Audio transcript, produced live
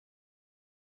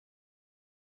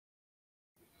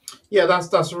Yeah,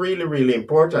 that's really, really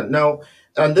important. Now,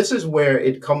 and this is where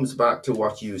it comes back to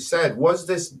what you said. Was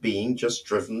this being just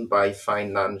driven by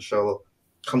financial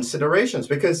considerations?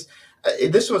 Because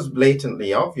this was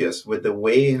blatantly obvious with the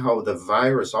way how the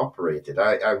virus operated.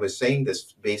 I was saying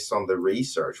this based on the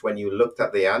research. When you looked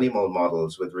at the animal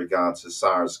models with regards to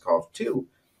SARS-CoV-2,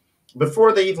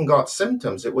 before they even got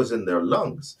symptoms, it was in their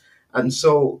lungs. And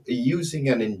so using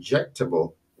an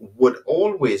injectable would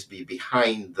always be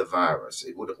behind the virus.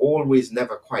 It would always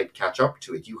never quite catch up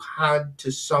to it. You had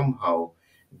to somehow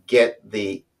get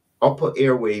the upper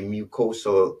airway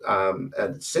mucosal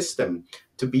system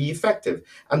to be effective.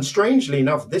 And strangely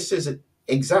enough, this is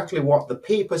exactly what the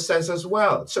paper says as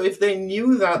well. So if they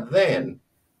knew that then,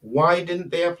 why didn't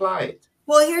they apply it?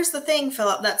 Well, here's the thing,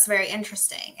 Philip, that's very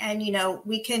interesting. And,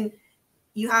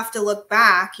 you have to look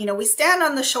back, we stand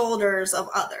on the shoulders of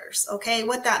others. Okay.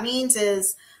 What that means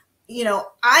is,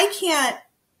 I can't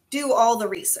do all the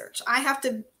research. I have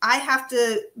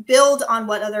to build on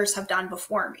what others have done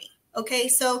before me. Okay.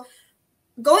 So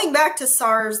going back to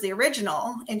SARS, the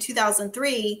original in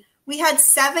 2003, we had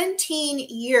 17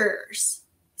 years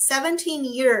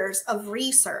of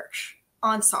research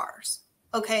on SARS.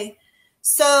 Okay.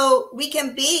 So we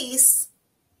can base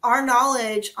our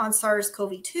knowledge on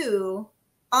SARS-CoV-2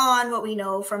 on what we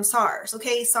know from SARS.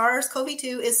 Okay,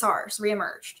 SARS-CoV-2 is SARS,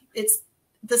 reemerged. It's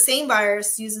the same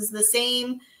virus, uses the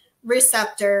same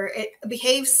receptor. It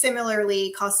behaves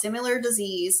similarly, causes similar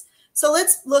disease. So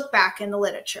let's look back in the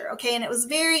literature, okay? And it was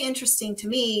very interesting to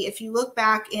me, if you look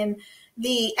back in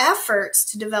the efforts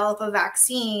to develop a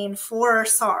vaccine for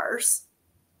SARS,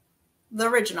 the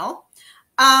original,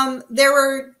 there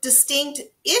were distinct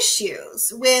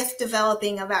issues with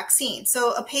developing a vaccine.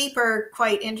 So a paper,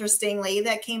 quite interestingly,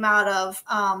 that came out of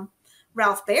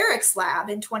Ralph Barrick's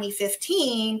lab in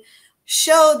 2015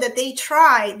 showed that they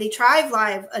tried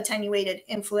live attenuated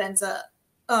influenza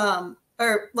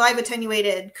or live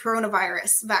attenuated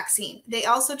coronavirus vaccine. They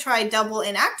also tried double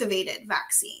inactivated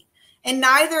vaccine, and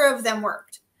neither of them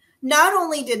worked. Not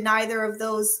only did neither of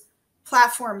those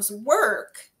platforms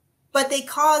work, but they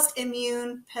caused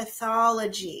immune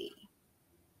pathology.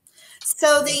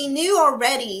 So they knew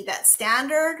already that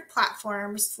standard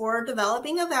platforms for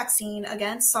developing a vaccine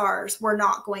against SARS were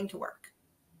not going to work.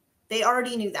 They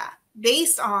already knew that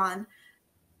based on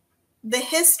the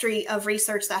history of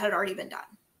research that had already been done.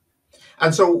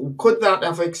 And so could that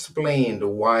have explained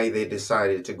why they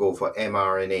decided to go for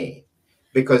mRNA?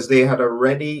 Because they had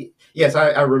already, yes,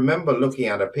 I remember looking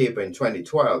at a paper in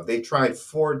 2012. They tried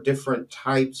 4 different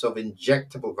types of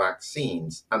injectable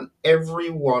vaccines, and every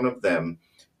one of them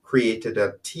created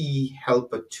a T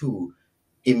helper 2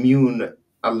 immune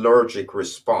allergic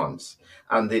response.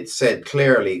 And it said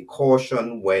clearly,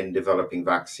 caution when developing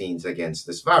vaccines against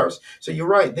this virus. So you're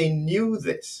right, they knew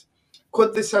this.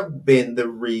 Could this have been the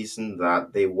reason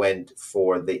that they went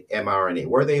for the mRNA?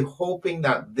 Were they hoping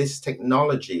that this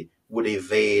technology would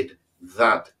evade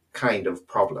that kind of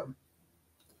problem?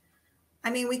 I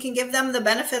mean, we can give them the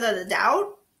benefit of the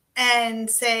doubt and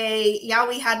say, yeah,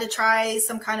 we had to try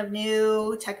some kind of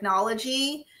new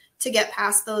technology to get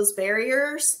past those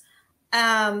barriers.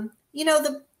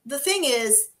 The thing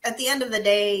is, at the end of the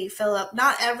day, Philip,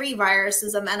 not every virus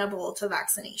is amenable to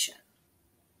vaccination.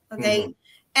 Okay. Mm-hmm.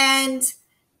 And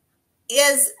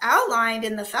as outlined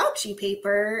in the Fauci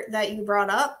paper that you brought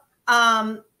up,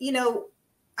 and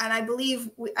I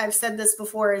believe I've said this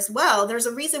before as well, there's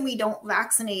a reason we don't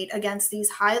vaccinate against these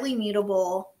highly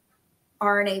mutable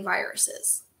RNA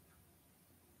viruses.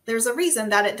 There's a reason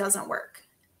that it doesn't work.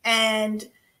 And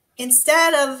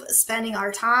instead of spending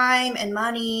our time and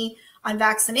money on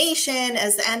vaccination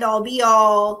as the end all be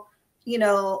all,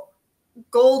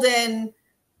 golden,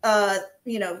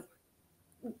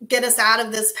 get us out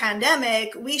of this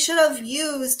pandemic, we should have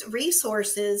used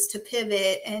resources to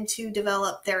pivot and to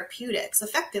develop therapeutics,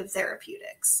 effective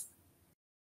therapeutics.